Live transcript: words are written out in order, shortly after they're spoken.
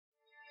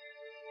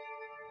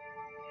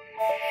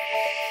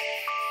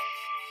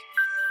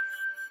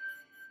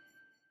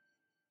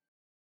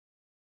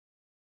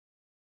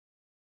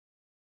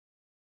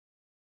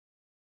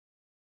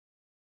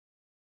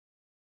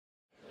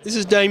This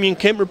is Damian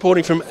Kemp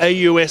reporting from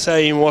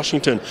AUSA in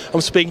Washington.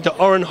 I'm speaking to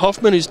Orin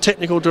Hoffman, who's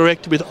Technical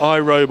Director with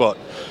iRobot.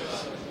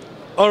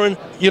 Orin,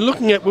 you're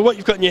looking at, well, what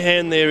you've got in your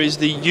hand there is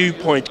the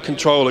uPoint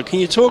controller. Can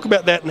you talk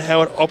about that and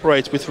how it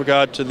operates with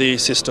regard to the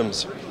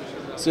systems?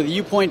 So the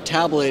uPoint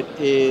tablet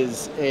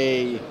is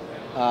a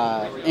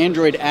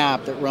Android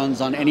app that runs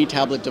on any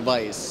tablet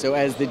device. So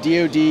as the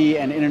DoD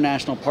and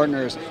international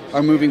partners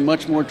are moving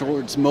much more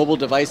towards mobile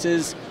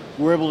devices,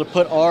 we're able to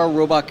put our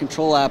robot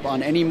control app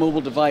on any mobile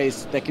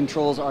device that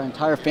controls our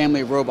entire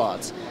family of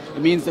robots.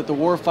 It means that the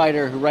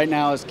warfighter, who right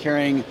now is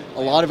carrying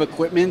a lot of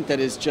equipment that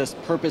is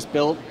just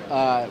purpose-built,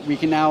 we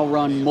can now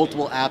run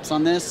multiple apps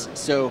on this.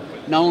 So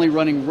not only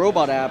running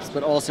robot apps,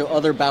 but also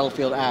other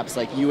battlefield apps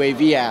like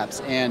UAV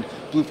apps and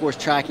Blue Force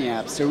tracking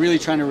apps. So really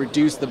trying to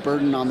reduce the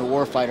burden on the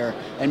warfighter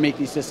and make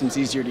these systems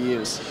easier to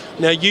use.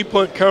 Now,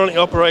 uPoint currently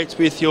operates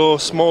with your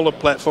smaller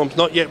platforms,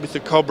 not yet with the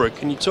Cobra.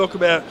 Can you talk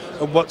about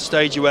at what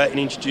stage you're at in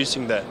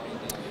introducing that?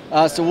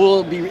 So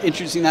we'll be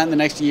introducing that in the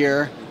next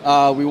year.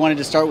 We wanted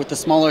to start with the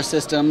smaller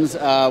systems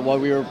while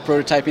we were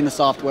prototyping the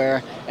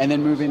software, and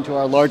then move into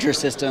our larger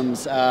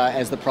systems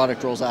as the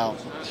product rolls out.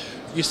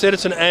 You said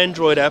it's an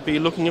Android app. Are you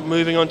looking at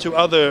moving on to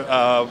other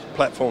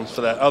platforms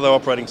for that, other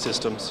operating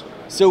systems?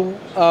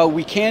 So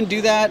we can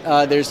do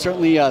that. There's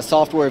certainly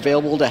software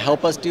available to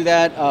help us do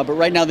that, but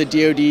right now the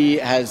DoD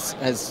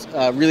has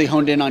really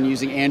honed in on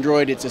using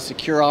Android. It's a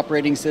secure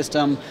operating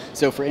system,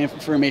 so for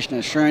information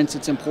assurance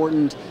it's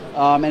important,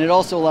 and it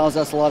also allows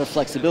us a lot of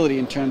flexibility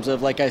in terms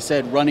of, like I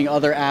said, running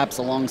other apps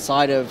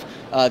alongside of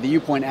the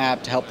uPoint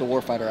app to help the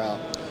warfighter out.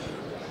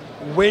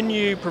 When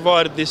you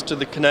provided this to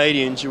the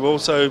Canadians, you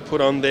also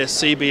put on their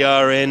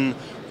CBRN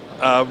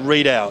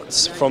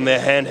readouts from their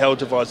handheld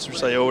devices,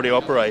 which they already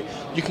operate.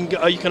 You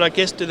can, I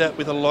guess, do that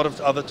with a lot of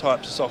other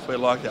types of software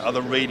like that,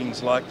 other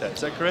readings like that.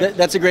 Is that correct?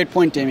 That's a great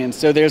point, Damian.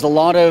 So there's a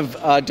lot of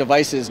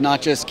devices,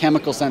 not just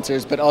chemical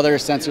sensors, but other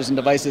sensors and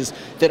devices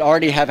that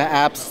already have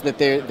apps that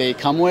they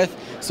come with.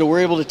 So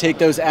we're able to take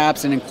those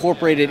apps and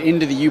incorporate it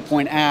into the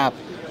uPoint app,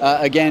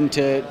 again,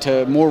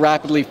 to more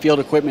rapidly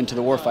field equipment to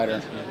the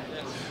warfighter.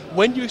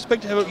 When do you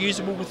expect to have it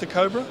usable with the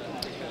Cobra?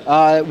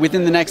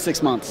 Within the next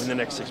 6 months. In the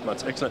next 6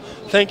 months, excellent.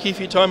 Thank you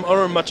for your time,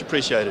 Orin, much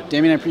appreciated.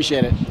 Damian, I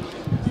appreciate it.